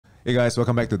Hey guys,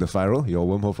 welcome back to DeFiRL, your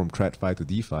wormhole from TradFi to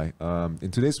DeFi.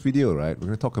 In today's video, right, we're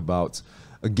going to talk about,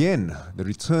 again, the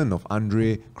return of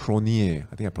Cronje.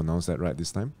 I think I pronounced that right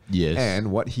this time. Yes.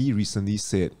 And what he recently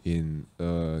said in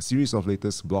a series of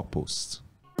latest blog posts.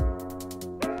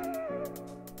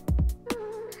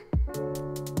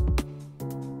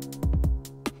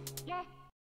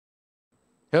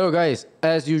 Hello guys,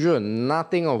 as usual,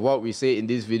 nothing of what we say in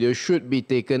this video should be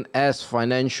taken as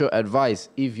financial advice.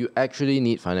 If you actually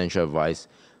need financial advice,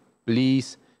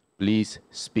 please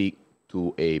speak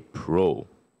to a pro.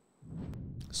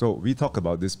 So we talked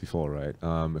about this before, right?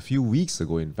 A few weeks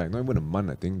ago, in fact, not even a month,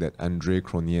 I think, that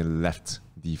Cronje left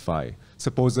DeFi.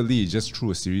 Supposedly just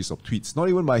through a series of tweets, not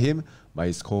even by him, by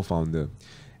his co-founder.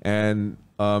 And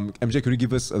MJ, could you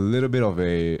give us a little bit of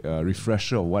a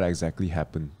refresher of what exactly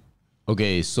happened?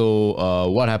 Okay, so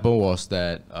what happened was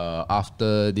that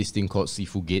after this thing called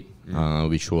Seafood Gate,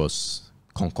 which was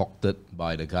concocted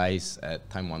by the guys at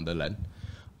Time Wonderland,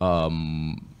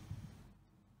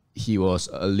 he was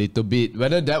a little bit,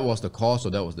 whether that was the cause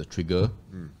or that was the trigger,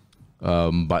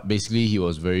 but basically he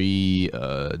was very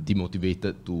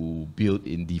demotivated to build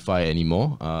in DeFi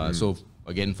anymore. So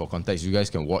again, for context, you guys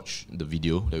can watch the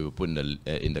video that we put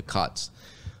in the cards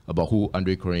about who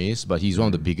Cronje is, but he's one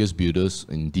of the biggest builders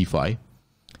in DeFi.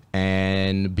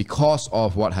 And because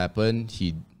of what happened,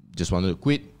 he just wanted to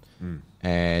quit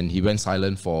and he went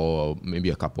silent for maybe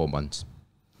a couple of months.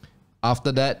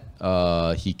 After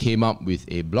that, he came up with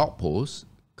a blog post,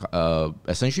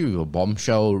 essentially with a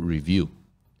bombshell review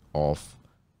of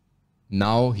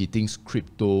now he thinks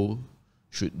crypto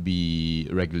should be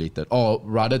regulated, or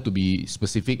rather, to be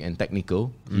specific and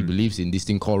technical, he believes in this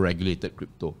thing called regulated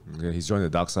crypto. Okay, he's joined the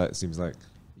dark side, it seems like.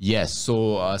 Yes,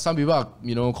 so some people are,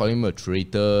 calling him a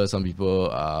traitor. Some people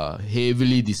are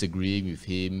heavily disagreeing with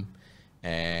him,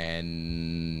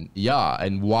 and yeah,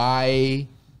 and why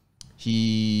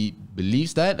he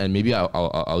believes that, and maybe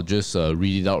I'll just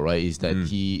read it out. Right, is that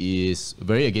he is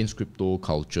very against crypto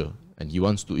culture, and he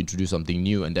wants to introduce something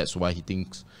new, and that's why he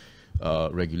thinks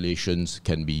regulations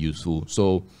can be useful.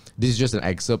 So this is just an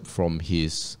excerpt from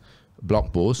his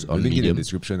blog post on link Medium. it in the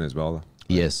description as well.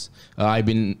 Yes,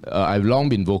 I've long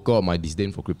been vocal of my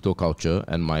disdain for crypto culture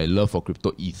and my love for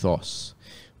crypto ethos.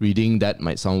 Reading that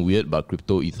might sound weird, but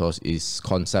crypto ethos is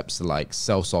concepts like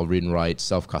self-sovereign rights,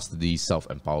 self-custody,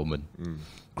 self-empowerment.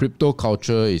 Crypto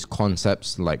culture is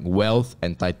concepts like wealth,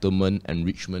 entitlement,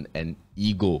 enrichment, and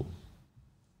ego.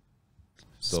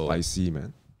 So Spicy,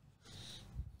 man.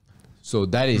 So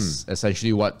that is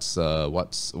essentially what's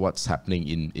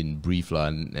happening in brief,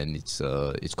 and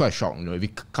it's quite shocking. If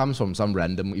it comes from some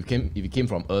random, if it came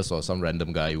from us or some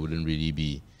random guy, it wouldn't really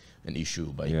be an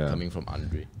issue. But coming from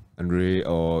Andre,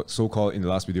 or so-called, in the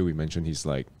last video we mentioned, he's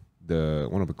like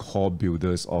one of the core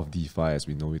builders of DeFi as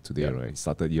we know it today, right? He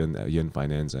started Yearn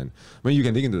Finance, and you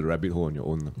can dig into the rabbit hole on your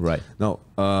own. Right. Now,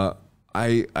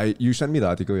 you sent me the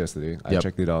article yesterday. I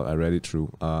checked it out. I read it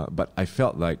through. But I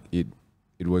felt like it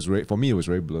was for me, it was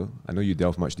very blur. I know you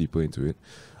delve much deeper into it.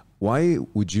 Why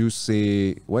would you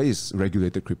say, why is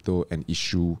regulated crypto an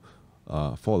issue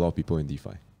for a lot of people in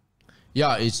DeFi?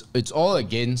 Yeah, it's all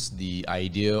against the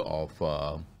idea of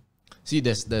see,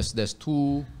 there's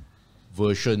two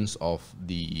versions of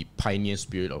the pioneer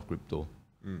spirit of crypto.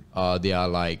 They are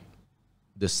like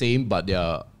the same, but they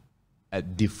are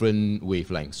at different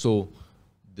wavelengths. So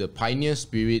the pioneer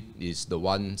spirit is the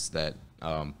ones that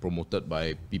promoted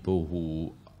by people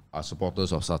who are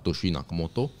supporters of Satoshi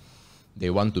Nakamoto.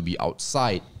 They want to be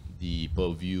outside the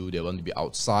purview. They want to be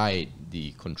outside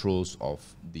the controls of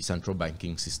the central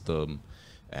banking system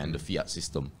and the fiat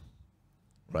system,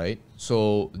 right?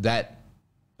 So that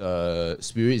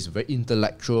spirit is a very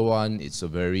intellectual one. It's a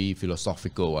very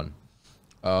philosophical one.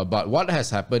 But what has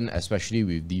happened, especially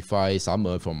with DeFi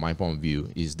Summer, from my point of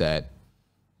view, is that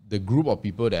the group of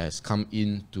people that has come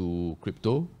into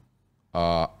crypto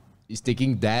is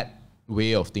taking that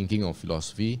way of thinking of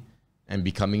philosophy and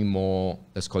becoming more,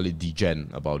 let's call it, degen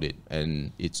about it.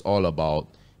 And it's all about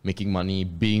making money,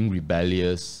 being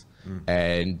rebellious,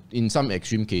 and in some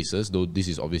extreme cases, though this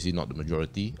is obviously not the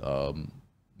majority,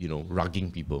 rugging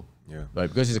people, right?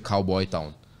 Because it's a cowboy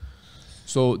town.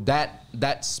 So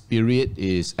that spirit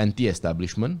is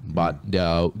anti-establishment, but there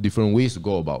are different ways to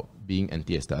go about being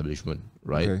anti-establishment,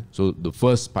 right? Okay. So the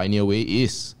first pioneer way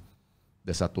is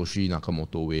the Satoshi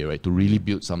Nakamoto way, right? To really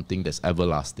build something that's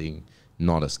everlasting,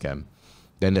 not a scam.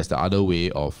 Then there's the other way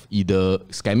of either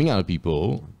scamming other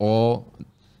people or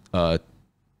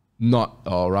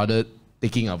rather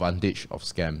taking advantage of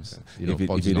scams. If it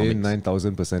did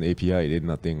 9,000% API, it did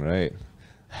nothing, right?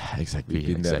 Exactly. We've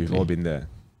been there. We've all been there.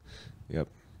 Yep.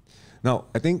 Now,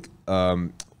 I think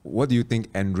what do you think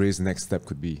Andre's next step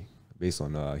could be based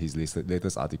on his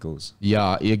latest articles?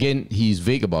 Yeah, again, he's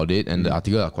vague about it, and the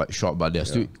articles are quite short, but they're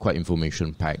still quite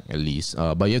information packed at least.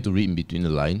 But you have to read in between the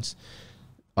lines.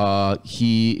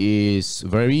 He is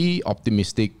very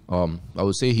optimistic. I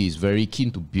would say he's very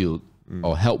keen to build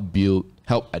or help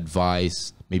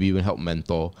advise, maybe even help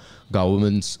mentor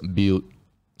governments build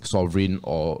sovereign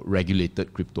or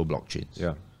regulated crypto blockchains.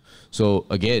 Yeah. So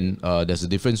again, there's a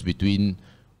difference between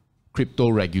crypto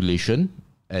regulation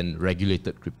and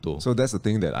regulated crypto. So that's the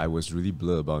thing that I was really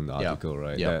blur about in the article,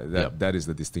 right? That is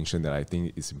the distinction that I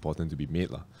think is important to be made.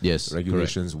 Yes,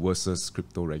 regulations versus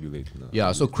crypto regulation.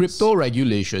 Yeah, so crypto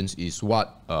regulations is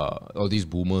what all these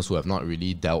boomers who have not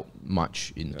really dealt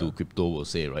much into crypto will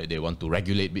say, right? They want to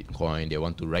regulate Bitcoin, they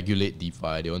want to regulate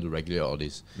DeFi, they want to regulate all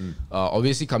this.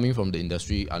 Obviously, coming from the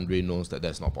industry, Andre knows that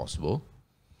that's not possible.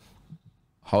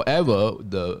 However,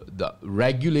 the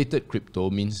regulated crypto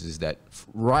means is that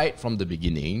right from the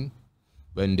beginning,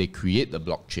 when they create the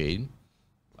blockchain,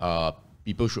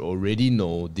 people should already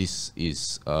know this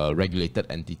is a regulated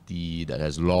entity that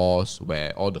has laws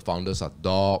where all the founders are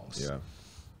dogs. Yeah.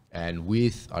 And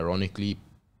with, ironically,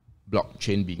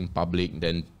 blockchain being public,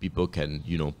 then people can,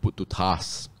 put to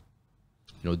task,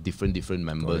 different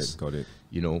members, Got it.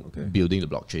 building the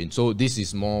blockchain. So this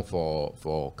is more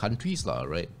for countries,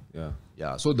 right? Yeah.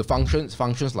 Yeah, so the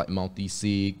functions like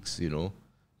multi-sigs,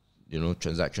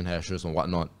 transaction hashes and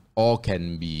whatnot, all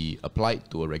can be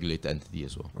applied to a regulated entity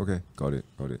as well. Okay, got it.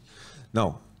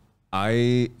 Now,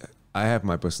 I have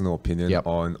my personal opinion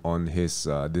on his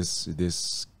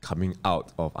this coming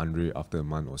out of Andre after a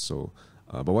month or so.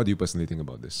 But what do you personally think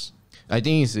about this? I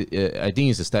think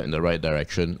it's a step in the right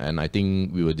direction, and I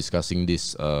think we were discussing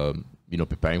this,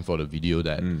 preparing for the video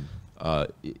that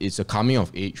it's a coming of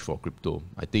age for crypto.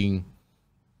 I think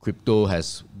crypto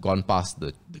has gone past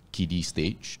the kiddie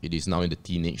stage. It is now in the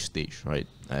teenage stage, right?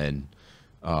 And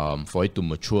for it to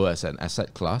mature as an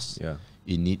asset class,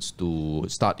 it needs to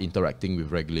start interacting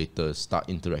with regulators, start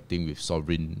interacting with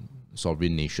sovereign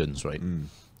nations, right?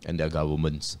 And their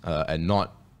governments, and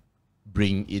not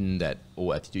bring in that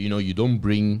old attitude. You don't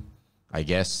bring, I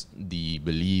guess, the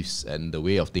beliefs and the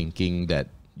way of thinking that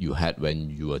you had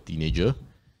when you were a teenager,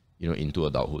 into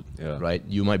adulthood, right?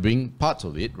 You might bring parts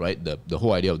of it, right? The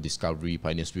whole idea of discovery,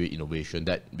 pioneer spirit, innovation,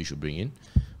 that we should bring in.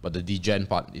 But the degen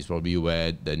part is probably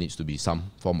where there needs to be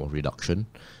some form of reduction.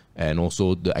 And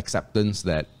also the acceptance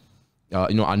that,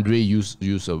 Andre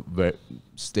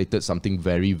stated something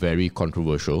very, very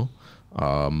controversial,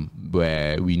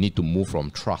 where we need to move from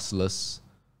trustless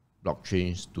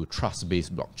blockchains to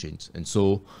trust-based blockchains. And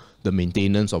so the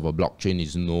maintenance of a blockchain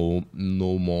is no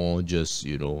more just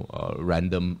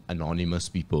random anonymous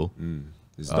people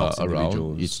It's dogs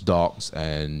around. It's dogs,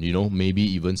 and maybe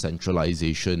even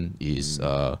centralization is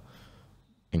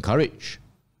encouraged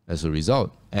as a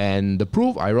result. And the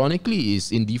proof, ironically,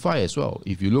 is in DeFi as well.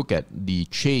 If you look at the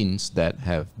chains that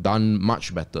have done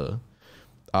much better,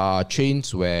 are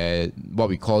chains where what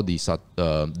we call the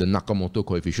Nakamoto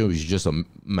coefficient, which is just a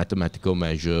mathematical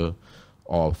measure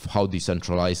of how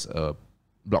decentralized a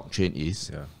blockchain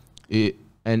is.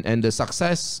 And the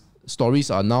success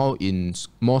stories are now in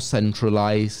more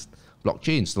centralized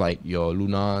blockchains like your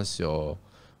Lunas, your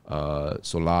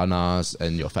Solanas,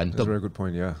 and your Phantom. That's a very good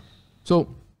point, So,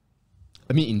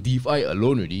 in DeFi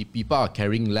alone already, people are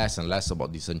caring less and less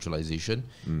about decentralization,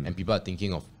 and people are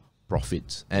thinking of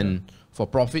profits. And for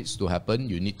profits to happen,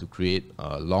 you need to create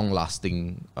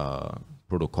long-lasting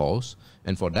protocols.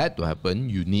 And for that to happen,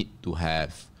 you need to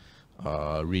have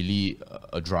really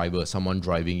a driver, someone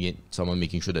driving it, someone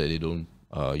making sure that they don't,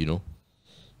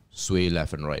 sway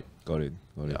left and right. Got it.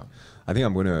 I think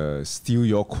I'm going to steal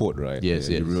your quote, right? Yes.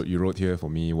 You wrote here for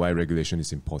me why regulation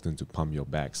is important to pump your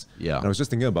bags. Yeah. And I was just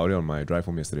thinking about it on my drive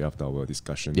home yesterday after our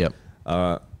discussion. Yep.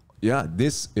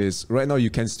 This is, right now you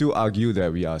can still argue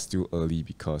that we are still early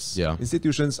because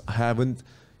institutions haven't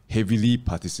heavily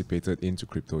participated into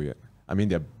crypto yet.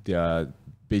 They are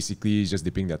basically just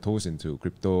dipping their toes into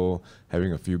crypto,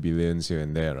 having a few billions here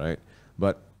and there, right?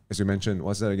 But as you mentioned,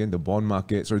 what's that again? The bond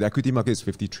market, the equity market is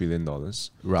 $50 trillion.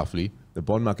 Roughly. The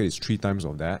bond market is 3 times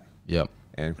of that. Yep.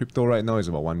 And crypto right now is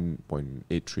about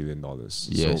 $1.8 trillion.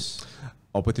 Yes. So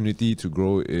opportunity to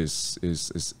grow is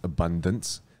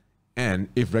abundant. And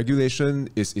if regulation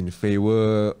is in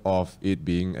favor of it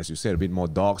being, as you said, a bit more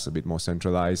dogs, a bit more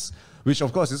centralized, which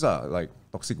of course is like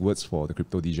toxic words for the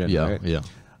crypto degen, right? Yeah.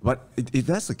 But if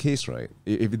that's the case, right,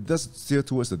 if it does steer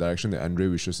towards the direction that Andre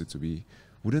wishes it to be,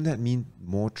 wouldn't that mean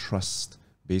more trust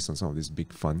based on some of these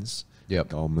big funds,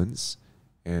 governments,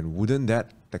 And wouldn't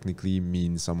that technically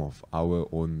mean some of our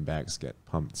own bags get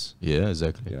pumped? Yeah,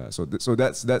 exactly. Yeah, so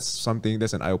that's something,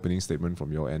 that's an eye-opening statement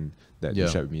from your end that you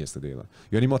shared with me yesterday.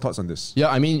 You any more thoughts on this? Yeah,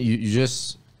 I mean,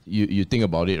 you think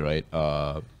about it, right?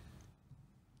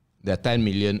 There are 10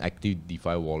 million active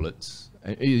DeFi wallets.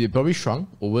 And it probably shrunk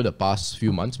over the past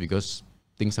few months because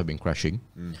things have been crashing.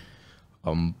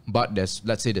 But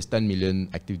let's say there's 10 million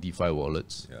active DeFi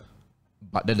wallets. Yeah.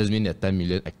 But that doesn't mean there are 10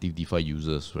 million active DeFi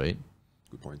users, right?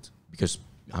 Good point. Because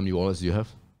how many wallets do you have?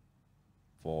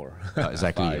 4.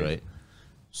 Exactly, 5. right?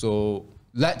 So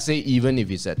let's say even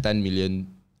if it's at 10 million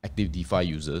active DeFi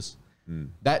users,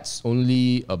 that's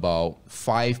only about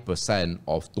 5%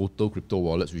 of total crypto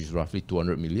wallets, which is roughly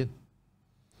 200 million.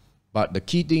 But the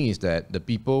key thing is that the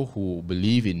people who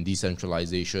believe in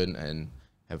decentralization and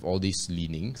have all these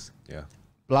leanings,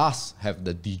 plus have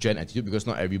the degen attitude, because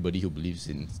not everybody who believes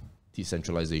in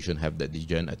decentralization have that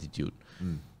degen attitude.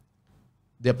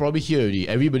 They're probably here already.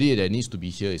 Everybody that needs to be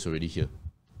here is already here,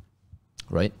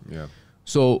 right? Yeah.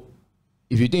 So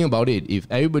if you think about it, if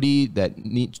everybody that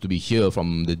needs to be here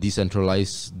from the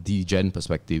decentralized degen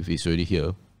perspective is already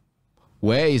here,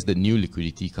 where is the new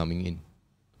liquidity coming in?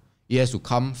 It has to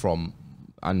come from,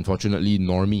 unfortunately,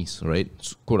 normies, right?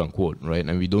 Quote unquote, right?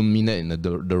 And we don't mean that in a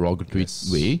derogatory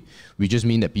way. We just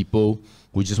mean that people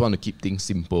who just want to keep things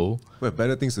simple. We have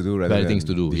better things to do rather than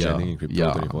degening in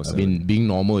crypto 24/7. I mean, being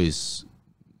normal is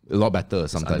a lot better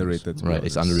sometimes. It's underrated, right?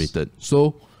 It's underrated.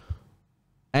 So,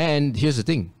 and here's the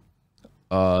thing.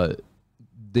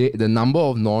 The number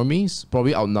of normies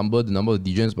probably outnumber the number of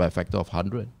degens by a factor of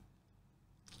 100.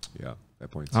 Yeah,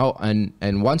 that point.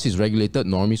 And once it's regulated,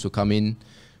 normies will come in,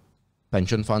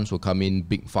 pension funds will come in,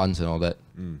 big funds and all that.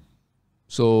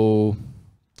 So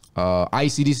I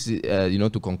see this,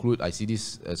 to conclude, I see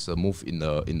this as a move in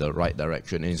the right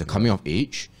direction, and it's a coming of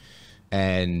age.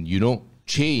 And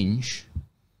change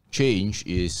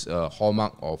is a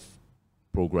hallmark of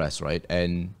progress, right?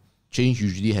 And change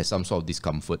usually has some sort of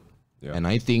discomfort. Yeah. And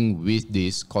I think with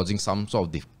this causing some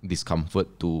sort of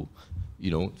discomfort to,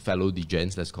 fellow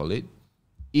degens, let's call it,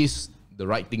 is the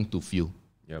right thing to feel.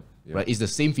 Yep. Right? It's the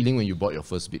same feeling when you bought your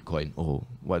first Bitcoin. Oh,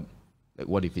 what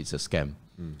if it's a scam?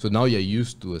 So now you're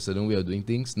used to a certain way of doing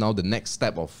things. Now the next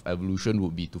step of evolution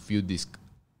would be to feel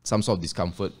some sort of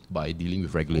discomfort by dealing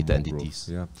with regulated entities.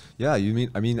 Yeah.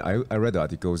 I read the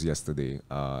articles yesterday,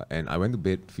 and I went to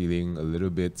bed feeling a little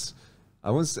bit.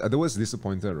 I was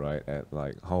disappointed, right, at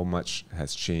like how much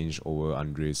has changed over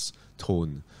Andre's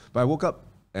tone. But I woke up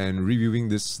and reviewing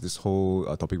this whole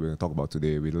topic we're going to talk about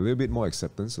today with a little bit more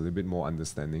acceptance, a little bit more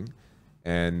understanding,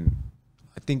 and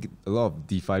I think a lot of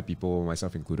DeFi people,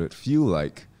 myself included, feel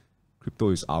like crypto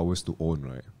is ours to own,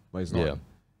 right? But it's not. Yeah.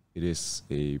 It is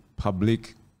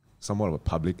somewhat of a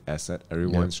public asset.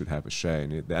 Everyone should have a share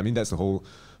in it. I mean, that's the whole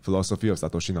philosophy of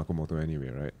Satoshi Nakamoto anyway,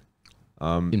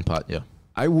 right? In part, yeah.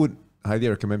 I would highly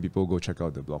recommend people go check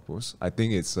out the blog post. I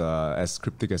think it's as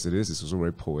cryptic as it is, it's also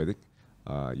very poetic.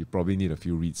 You probably need a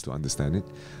few reads to understand it.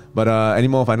 But any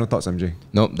more final thoughts, MJ?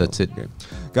 Nope, that's it. Okay.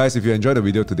 Guys, if you enjoyed the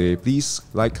video today, please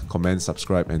like, comment,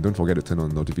 subscribe, and don't forget to turn on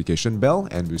the notification bell,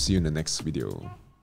 and we'll see you in the next video.